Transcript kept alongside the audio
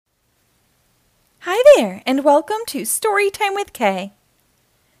Hi there, and welcome to Storytime with Kay.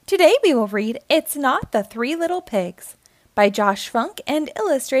 Today we will read It's Not the Three Little Pigs by Josh Funk and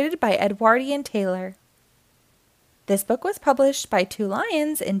illustrated by Edwardian Taylor. This book was published by Two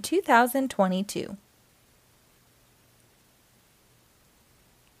Lions in 2022.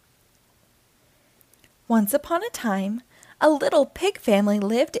 Once upon a time, a little pig family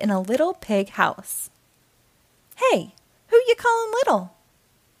lived in a little pig house. Hey, who you callin' little?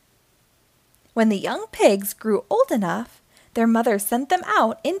 When the young pigs grew old enough, their mother sent them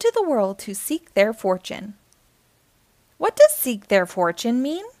out into the world to seek their fortune. What does seek their fortune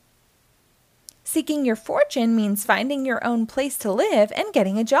mean? Seeking your fortune means finding your own place to live and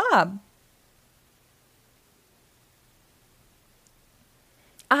getting a job.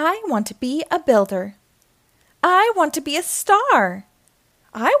 I want to be a builder. I want to be a star.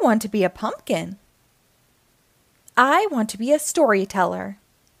 I want to be a pumpkin. I want to be a storyteller.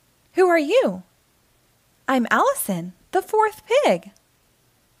 Who are you? I'm Allison, the fourth pig.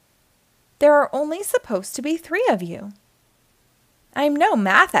 There are only supposed to be 3 of you. I'm no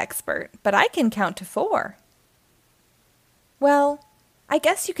math expert, but I can count to 4. Well, I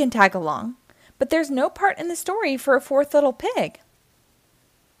guess you can tag along, but there's no part in the story for a 4th little pig.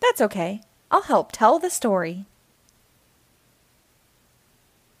 That's okay. I'll help tell the story.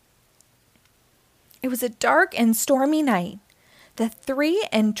 It was a dark and stormy night. The 3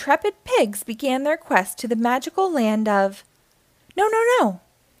 intrepid pigs began their quest to the magical land of... No.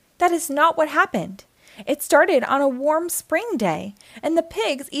 That is not what happened. It started on a warm spring day, and the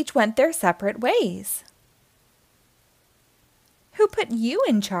pigs each went their separate ways. Who put you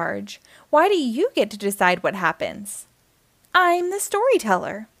in charge? Why do you get to decide what happens? I'm the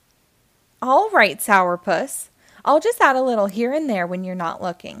storyteller. All right, Sourpuss. I'll just add a little here and there when you're not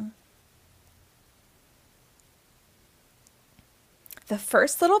looking. The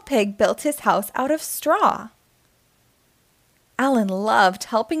first little pig built his house out of straw. Alan loved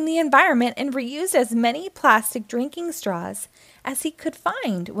helping the environment and reused as many plastic drinking straws as he could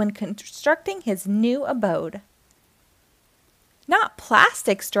find when constructing his new abode. Not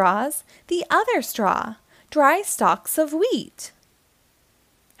plastic straws, the other straw, dry stalks of wheat.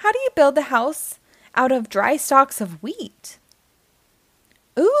 How do you build a house out of dry stalks of wheat?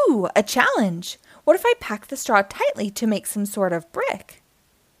 Ooh, a challenge! What if I pack the straw tightly to make some sort of brick?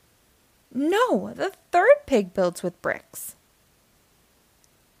 No, the 3rd pig builds with bricks.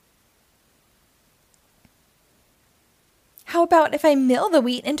 How about if I mill the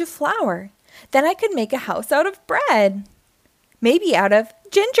wheat into flour? Then I could make a house out of bread. Maybe out of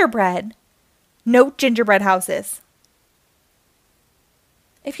gingerbread. No gingerbread houses.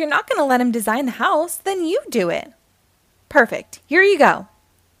 If you're not going to let him design the house, then you do it. Perfect. Here you go.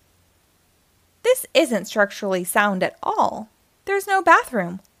 This isn't structurally sound at all. There's no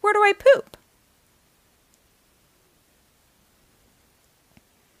bathroom. Where do I poop?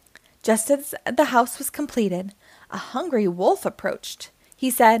 Just as the house was completed, a hungry wolf approached.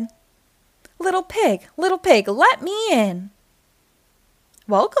 He said, little pig, let me in."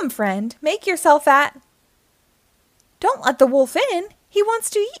 "Welcome, friend. Make yourself at..." "Don't let the wolf in. He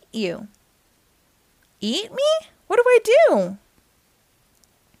wants to eat you." "Eat me? What do I do?"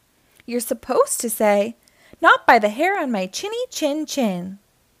 "You're supposed to say, 'Not by the hair on my chinny chin chin.'"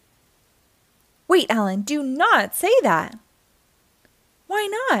 "Wait, Alan, do not say that." "Why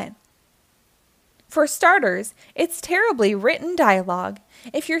not?" "For starters, it's terribly written dialogue.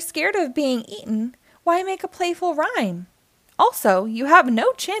 If you're scared of being eaten, why make a playful rhyme? Also, you have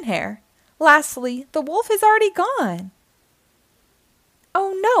no chin hair. Lastly, the wolf is already gone."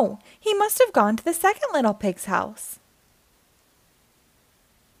 "Oh no, he must have gone to the 2nd little pig's house."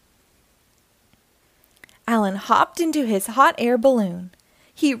 Alan hopped into his hot air balloon.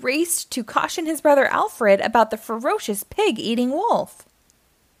 He raced to caution his brother Alfred about the ferocious pig-eating wolf.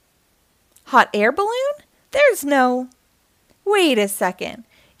 "Hot air balloon? There's no..." "Wait a second.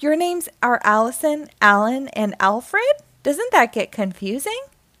 Your names are Allison, Alan, and Alfred? Doesn't that get confusing?"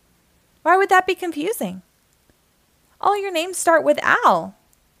 "Why would that be confusing?" "All your names start with Al.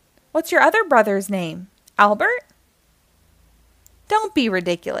 What's your other brother's name? Albert?" "Don't be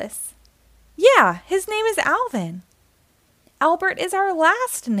ridiculous." "Yeah, his name is Alvin. Albert is our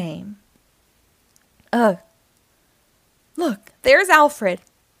last name." "Ugh. Look, there's Alfred.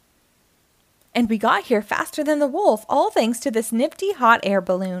 And we got here faster than the wolf, all thanks to this nifty hot air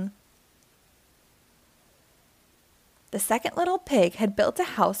balloon." The 2nd little pig had built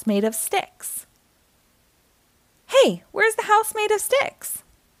a house made of sticks. "Hey, where's the house made of sticks?"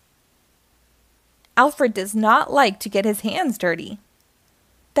 "Alfred does not like to get his hands dirty."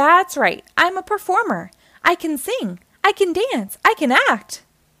 "That's right. I'm a performer. I can sing. I can dance. I can act."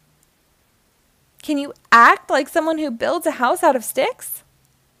 Can you act like someone who builds a house out of sticks?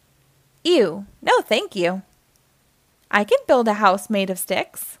 Ew, no thank you. I can build a house made of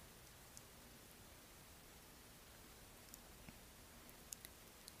sticks.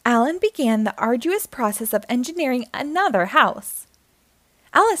 Alan began the arduous process of engineering another house.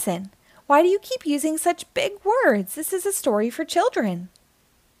 Allison, why do you keep using such big words? This is a story for children.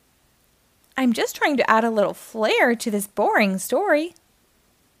 I'm just trying to add a little flair to this boring story.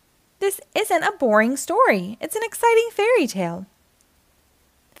 This isn't a boring story. It's an exciting fairy tale.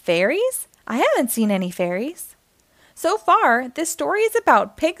 Fairies? I haven't seen any fairies. So far, this story is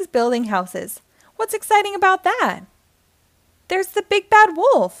about pigs building houses. What's exciting about that? There's the big bad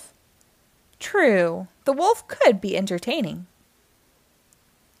wolf. True, the wolf could be entertaining.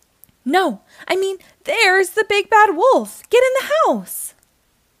 No, I mean, there's the big bad wolf. Get in the house.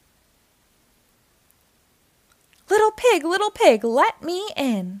 Little pig, let me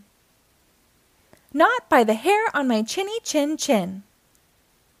in. Not by the hair on my chinny chin chin.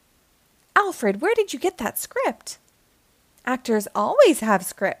 Alfred, where did you get that script? Actors always have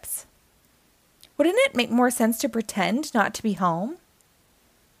scripts. Wouldn't it make more sense to pretend not to be home?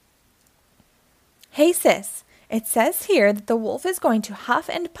 Hey sis, it says here that the wolf is going to huff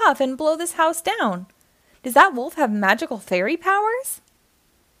and puff and blow this house down. Does that wolf have magical fairy powers?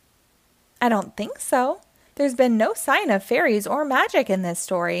 I don't think so. There's been no sign of fairies or magic in this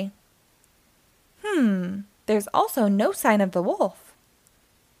story. There's also no sign of the wolf.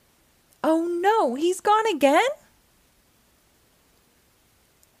 Oh no, he's gone again?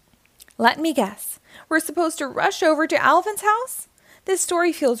 Let me guess. We're supposed to rush over to Alvin's house? This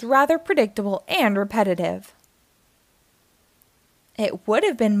story feels rather predictable and repetitive. It would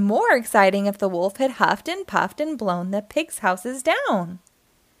have been more exciting if the wolf had huffed and puffed and blown the pigs' houses down.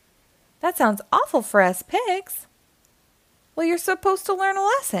 That sounds awful for us pigs. Well, you're supposed to learn a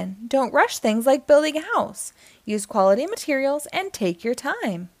lesson. Don't rush things like building a house. Use quality materials and take your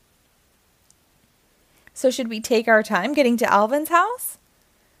time. So should we take our time getting to Alvin's house?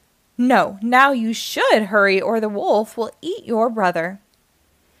 No, now you should hurry or the wolf will eat your brother.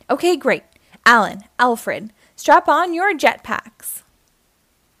 Okay, great. Alan, Alfred, strap on your jetpacks.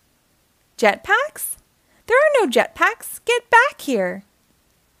 Jetpacks? There are no jetpacks. Get back here.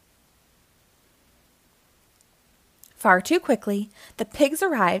 Far too quickly, the pigs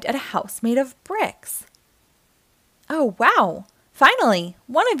arrived at a house made of bricks. Oh, wow! Finally,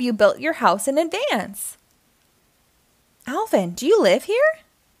 one of you built your house in advance. Alvin, do you live here?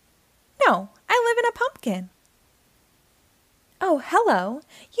 No, I live in a pumpkin. Oh, hello.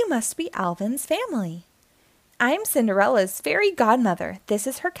 You must be Alvin's family. I'm Cinderella's fairy godmother. This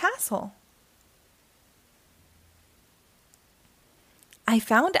is her castle. I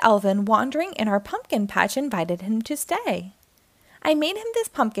found Alvin wandering in our pumpkin patch and invited him to stay. I made him this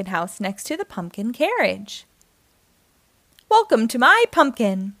pumpkin house next to the pumpkin carriage. Welcome to my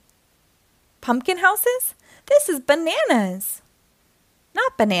pumpkin. Pumpkin houses? This is bananas.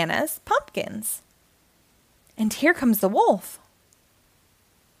 Not bananas, pumpkins. And here comes the wolf.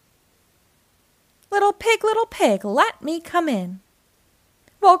 Little pig, let me come in.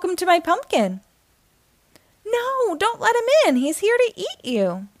 Welcome to my pumpkin. No, don't let him in. He's here to eat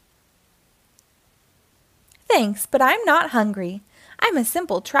you. Thanks, but I'm not hungry. I'm a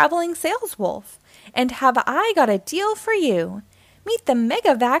simple traveling sales wolf. And have I got a deal for you? Meet the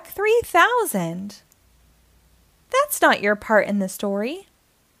Megavac 3000. That's not your part in the story.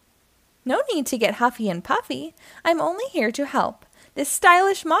 No need to get huffy and puffy. I'm only here to help. This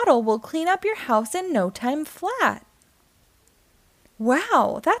stylish model will clean up your house in no time flat.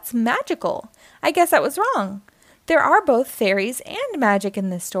 Wow, that's magical. I guess I was wrong. There are both fairies and magic in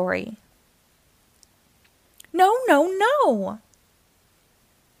this story. No, no, no.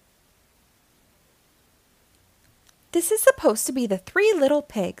 This is supposed to be the Three Little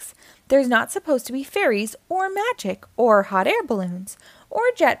Pigs. There's not supposed to be fairies or magic or hot air balloons or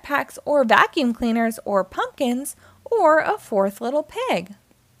jetpacks or vacuum cleaners or pumpkins or a fourth little pig.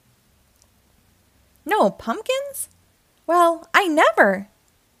 No pumpkins? Well, I never.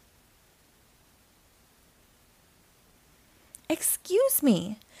 Excuse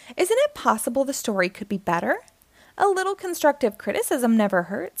me, isn't it possible the story could be better? A little constructive criticism never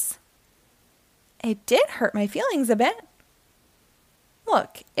hurts. It did hurt my feelings a bit.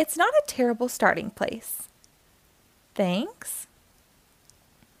 Look, it's not a terrible starting place. Thanks.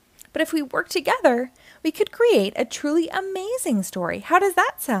 But if we work together, we could create a truly amazing story. How does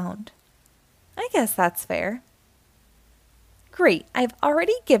that sound? I guess that's fair. Great, I've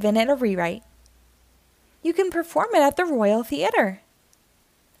already given it a rewrite. You can perform it at the Royal Theatre.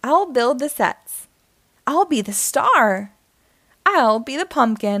 I'll build the sets. I'll be the star. I'll be the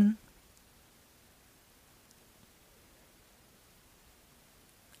pumpkin.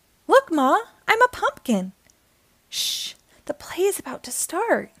 Look, Ma, I'm a pumpkin. Shh, the play is about to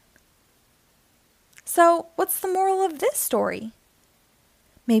start. So, what's the moral of this story?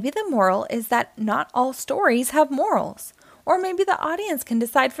 Maybe the moral is that not all stories have morals, or maybe the audience can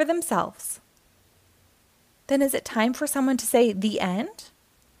decide for themselves. Then is it time for someone to say the end?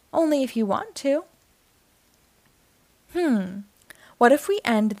 Only if you want to. What if we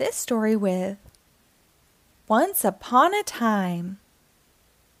end this story with Once upon a time?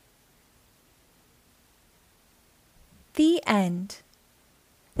 The end.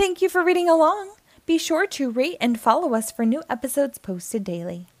 Thank you for reading along. Be sure to rate and follow us for new episodes posted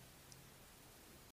daily.